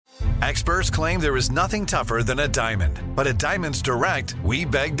Experts claim there is nothing tougher than a diamond. But at Diamonds Direct, we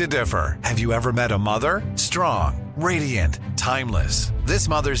beg to differ. Have you ever met a mother? Strong, radiant, timeless. This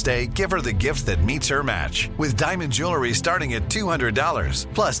Mother's Day, give her the gift that meets her match. With diamond jewelry starting at $200.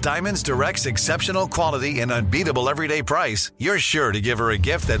 Plus, Diamonds Direct's exceptional quality and unbeatable everyday price, you're sure to give her a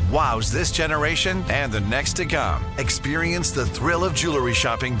gift that wows this generation and the next to come. Experience the thrill of jewelry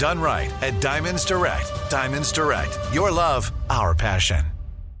shopping done right at Diamonds Direct. Diamonds Direct. Your love, our passion.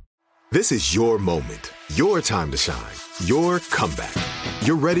 This is your moment, your time to shine, your comeback.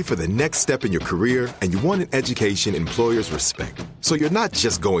 You're ready for the next step in your career, and you want an education employers respect. So you're not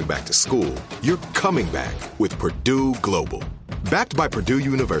just going back to school, you're coming back with Purdue Global. Backed by Purdue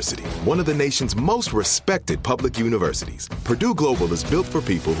University, one of the nation's most respected public universities, Purdue Global is built for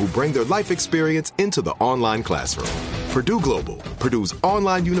people who bring their life experience into the online classroom. Purdue Global, Purdue's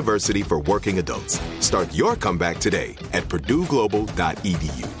online university for working adults. Start your comeback today at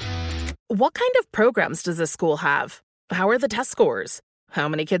purdueglobal.edu. What kind of programs does this school have? How are the test scores? How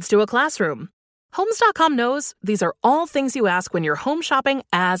many kids do a classroom? Homes.com knows these are all things you ask when you're home shopping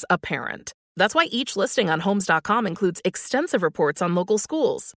as a parent. That's why each listing on Homes.com includes extensive reports on local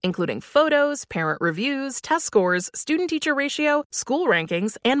schools, including photos, parent reviews, test scores, student-teacher ratio, school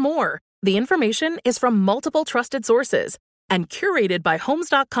rankings, and more. The information is from multiple trusted sources and curated by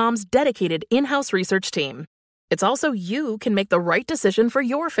Homes.com's dedicated in-house research team. It's also you can make the right decision for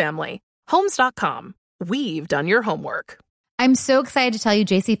your family. Homes.com. We've done your homework. I'm so excited to tell you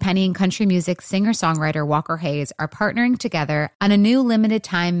JCPenney and country music singer-songwriter Walker Hayes are partnering together on a new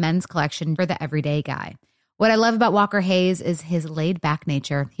limited-time men's collection for the everyday guy. What I love about Walker Hayes is his laid-back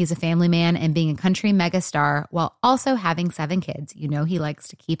nature. He's a family man, and being a country megastar while also having 7 kids, you know he likes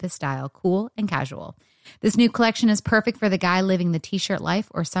to keep his style cool and casual. This new collection is perfect for the guy living the t-shirt life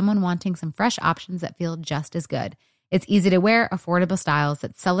or someone wanting some fresh options that feel just as good. It's easy to wear, affordable styles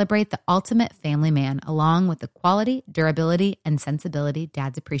that celebrate the ultimate family man, along with the quality, durability, and sensibility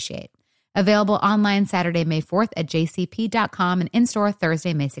dads appreciate. Available online Saturday, May 4th at jcp.com and in-store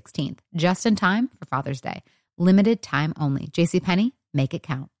Thursday, May 16th. Just in time for Father's Day. Limited time only. JCPenney, make it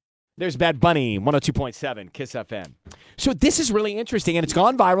count. There's Bad Bunny, 102.7 Kiss FM. So this is really interesting, and it's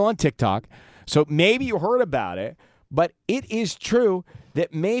gone viral on TikTok. So maybe you heard about it, but it is true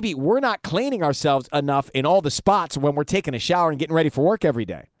that maybe we're not cleaning ourselves enough in all the spots when we're taking a shower and getting ready for work every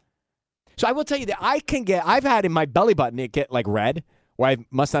day. So I will tell you that I've had in my belly button it get like red, where I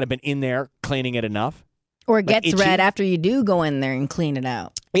must not have been in there cleaning it enough. Or it like gets red after you do go in there and clean it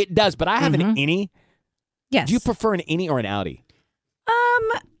out. It does, but I have an innie. Yes. Do you prefer an innie or an outie?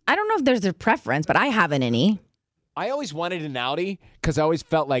 I don't know if there's a preference, but I have an innie. I always wanted an outie because I always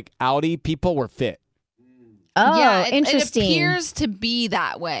felt like outie people were fit. Oh, yeah, interesting. It appears to be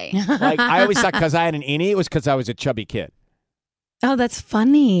that way. Like I always thought because I had an innie, it was because I was a chubby kid. Oh, that's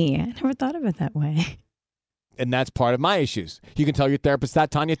funny. I never thought of it that way. And that's part of my issues. You can tell your therapist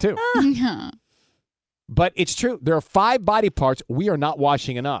that, Tanya, too. But it's true. There are 5 body parts we are not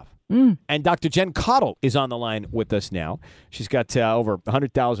washing enough. And Dr. Jen Cottle is on the line with us now. She's got over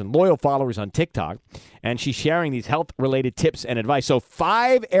 100,000 loyal followers on TikTok, and she's sharing these health-related tips and advice. So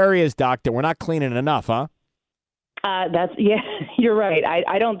 5 areas, Doctor, we're not cleaning enough, huh? You're right.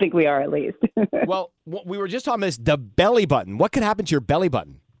 I don't think we are, at least. Well, we were just talking about this, the belly button. What could happen to your belly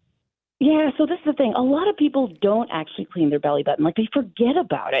button? Yeah, so this is the thing. A lot of people don't actually clean their belly button. Like, they forget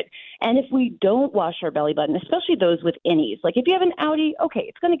about it. And if we don't wash our belly button, especially those with innies, like if you have an outie, okay,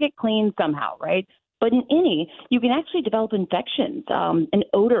 it's going to get cleaned somehow, right? But in innie, you can actually develop infections. An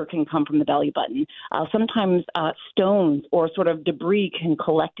odor can come from the belly button. Sometimes stones or sort of debris can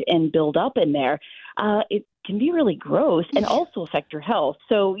collect and build up in there. It can be really gross and also affect your health.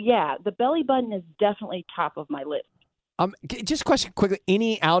 So, yeah, the belly button is definitely top of my list. Just a question quickly.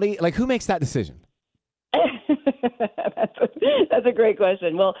 Innie, outie, like who makes that decision? That's a great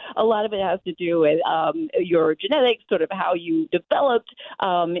question. Well, a lot of it has to do with your genetics, sort of how you developed,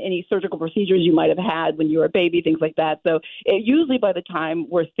 any surgical procedures you might have had when you were a baby, things like that. So usually by the time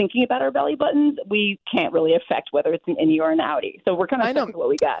we're thinking about our belly buttons, we can't really affect whether it's an innie or an outie. So we're kind of stuck with what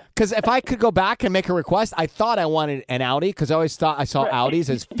we got. Because if I could go back and make a request, I thought I wanted an outie because I always thought I saw outies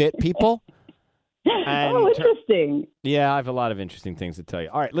as fit people. And interesting. Yeah, I have a lot of interesting things to tell you.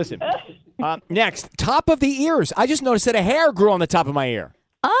 All right, listen. Next, top of the ears. I just noticed that a hair grew on the top of my ear.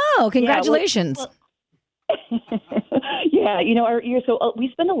 Oh, congratulations. Yeah, Yeah, our ear. So we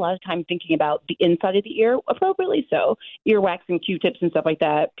spend a lot of time thinking about the inside of the ear, appropriately so. Earwax and Q-tips and stuff like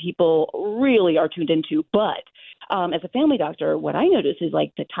that, people really are tuned into. But as a family doctor, what I notice is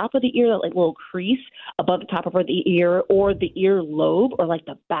like the top of the ear, that like little crease above the top of the ear, or the ear lobe, or like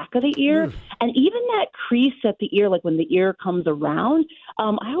the back of the ear, and even that crease at the ear, like when the ear comes around.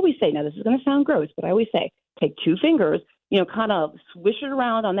 I always say, now this is going to sound gross, but I always say, take 2 fingers, kind of swish it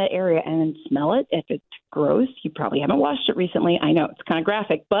around on that area and then smell it. If it's gross, you probably haven't washed it recently. I know it's kind of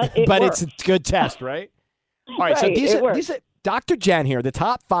graphic, but it works. It's a good test, right? All right, right, so these are Dr. Jen here, the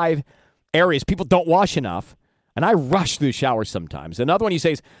top 5 areas people don't wash enough, and I rush through showers sometimes. Another one you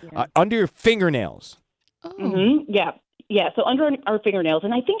say is under your fingernails. Oh. Mm-hmm. Yeah, so under our fingernails,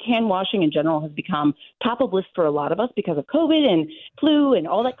 and I think hand washing in general has become top of list for a lot of us because of COVID and flu and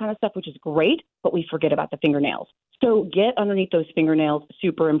all that kind of stuff, which is great, but we forget about the fingernails. So get underneath those fingernails,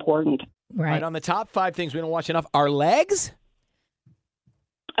 super important. Right, on the top 5 things we don't wash enough, our legs?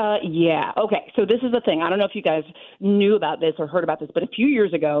 Yeah. Okay. So this is the thing. I don't know if you guys knew about this or heard about this, but a few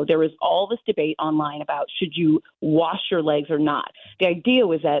years ago, there was all this debate online about should you wash your legs or not. The idea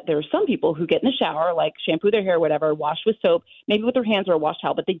was that there are some people who get in the shower, like shampoo their hair, whatever, wash with soap, maybe with their hands or a wash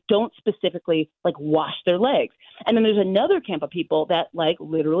towel, but they don't specifically like wash their legs. And then there's another camp of people that like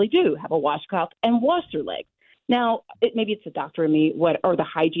literally do have a washcloth and wash their legs. Now, maybe it's the doctor in me or the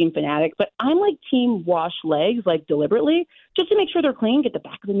hygiene fanatic, but I'm like team wash legs, like deliberately, just to make sure they're clean, get the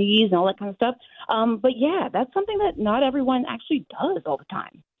back of the knees and all that kind of stuff. But yeah, that's something that not everyone actually does all the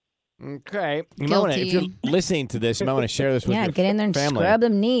time. Okay. If you're listening to this, you might want to share this with your family. Yeah, get in there and scrub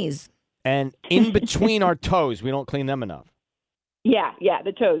them knees. And in between our toes, we don't clean them enough. Yeah,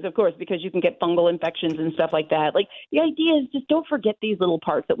 the toes, of course, because you can get fungal infections and stuff like that. Like, the idea is just don't forget these little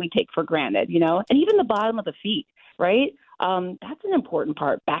parts that we take for granted, and even the bottom of the feet, right? That's an important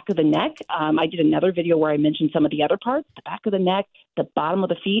part. Back of the neck. I did another video where I mentioned some of the other parts, the back of the neck, the bottom of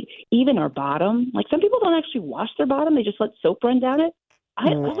the feet, even our bottom. Like, some people don't actually wash their bottom. They just let soap run down it.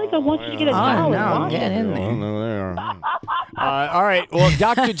 I want you to get a towel. Oh, no, get in there. All right. Well,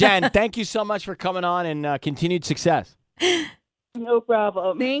 Dr. Jen, thank you so much for coming on and continued success. No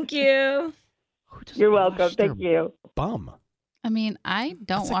problem. Thank you. You're welcome. Thank you. Bum. I mean, I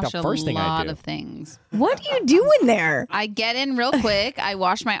don't That's like wash the a first thing I lot do. of things. What are you doing there? I get in real quick. I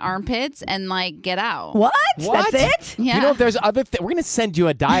wash my armpits and like get out. What? What? That's it? Yeah. If there's other we're going to send you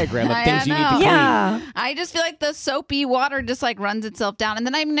a diagram of I things you need to know. clean. Yeah. I just feel like the soapy water just like runs itself down. And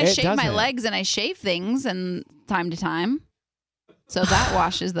then I It shave my doesn't. legs and I shave things and time to time. So that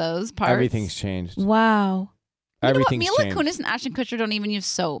washes those parts. Everything's changed. Wow. Everything's Mila changed. Kunis and Ashton Kutcher don't even use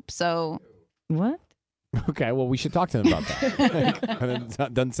soap. So What? Okay, well, we should talk to them about that.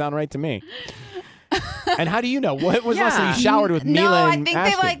 Doesn't sound right to me. And how do you know? What was last time you showered with no, Mila I and think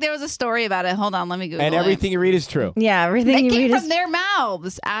Ashton? there was a story about it. Hold on, let me Google And it. everything you read is true. Yeah, everything That you came read from their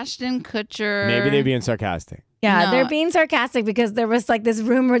mouths. Ashton Kutcher. Maybe they're being sarcastic. Yeah, No. they're being sarcastic because there was like this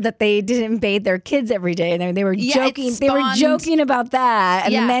rumor that they didn't bathe their kids every day, and they were Yeah, it joking. They were spawned- joking about that,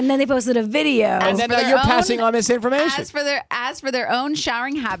 and Yeah. then they posted a video. And then for their you're own- passing on this information. As for their own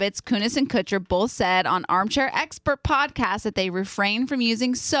showering habits, Kunis and Kutcher both said on Armchair Expert podcast that they refrain from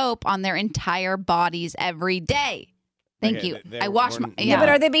using soap on their entire bodies every day. Thank Okay, you. they I wash my yeah, but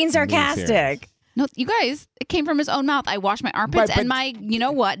are they being serious. sarcastic? No, you guys, it came from his own mouth. I wash my armpits Right, and but- my, you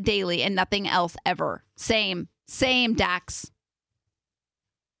know what, daily and nothing else ever. Same, Dax.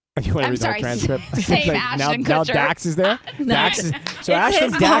 You want to I'm read the sorry, transcript? same now Ashton now Kutcher. Dax is there? Dax is, so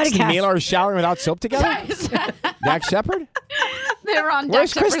Ashton, his Dax, and podcast. Mila are showering without soap together? Dax Shepard? They were on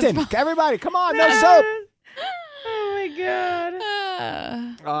Where's Dax Shepard's Kristen? Everybody, come on, no soap. Oh my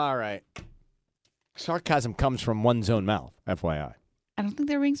god. All right. Sarcasm comes from one's own mouth, FYI. I don't think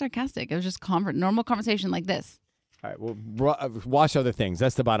they were being sarcastic. It was just normal conversation like this. All right, well, wash other things.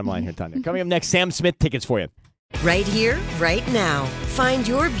 That's the bottom line here, Tanya. Coming up next, Sam Smith tickets for you. Right here, right now. Find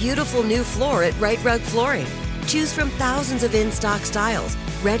your beautiful new floor at Right Rug Flooring. Choose from thousands of in-stock styles,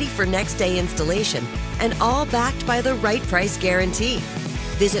 ready for next day installation, and all backed by the right price guarantee.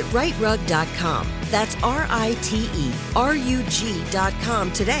 Visit rightrug.com. That's RITERUG.com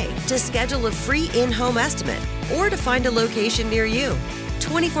today to schedule a free in-home estimate or to find a location near you.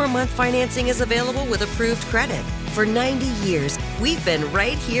 24-month financing is available with approved credit. For 90 years, we've been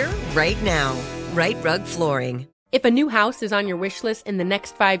right here, right now. Right Rug Flooring. If a new house is on your wish list in the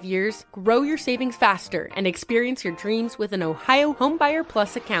next 5 years, grow your savings faster and experience your dreams with an Ohio Homebuyer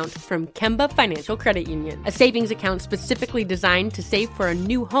Plus account from Kemba Financial Credit Union. A savings account specifically designed to save for a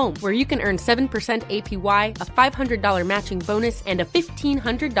new home where you can earn 7% APY, a $500 matching bonus, and a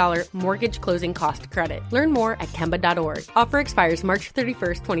 $1,500 mortgage closing cost credit. Learn more at Kemba.org. Offer expires March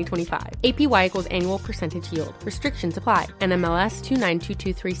 31st, 2025. APY equals annual percentage yield. Restrictions apply. NMLS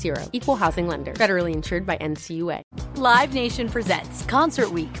 292230. Equal housing lender. Federally insured by NCUA. Live Nation presents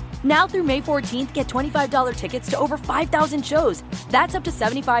Concert Week. Now through May 14th, get $25 tickets to over 5,000 shows. That's up to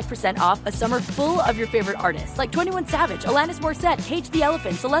 75% off a summer full of your favorite artists like 21 Savage, Alanis Morissette, Cage the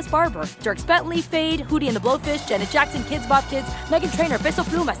Elephant, Celeste Barber, Dierks Bentley, Fade, Hootie and the Blowfish, Janet Jackson, Kidz Bop Kids, Meghan Trainor, Bissell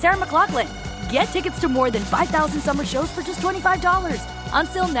Pluma, Sarah McLachlan. Get tickets to more than 5,000 summer shows for just $25.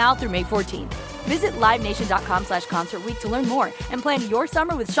 Until now through May 14th. Visit LiveNation.com/Concert Week to learn more and plan your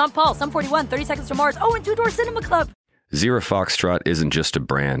summer with Sean Paul, Sum 41, 30 Seconds to Mars, and Two Door Cinema Club. Zero Foxtrot isn't just a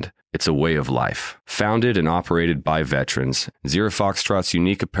brand, it's a way of life. Founded and operated by veterans, Zero Foxtrot's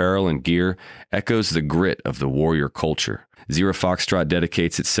unique apparel and gear echoes the grit of the warrior culture. Zero Foxtrot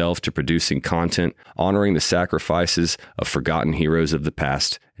dedicates itself to producing content, honoring the sacrifices of forgotten heroes of the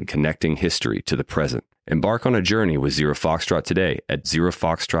past, and connecting history to the present. Embark on a journey with Zero Foxtrot today at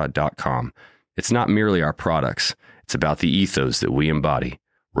ZeroFoxtrot.com. It's not merely our products, it's about the ethos that we embody.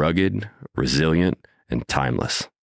 Rugged, resilient, and timeless.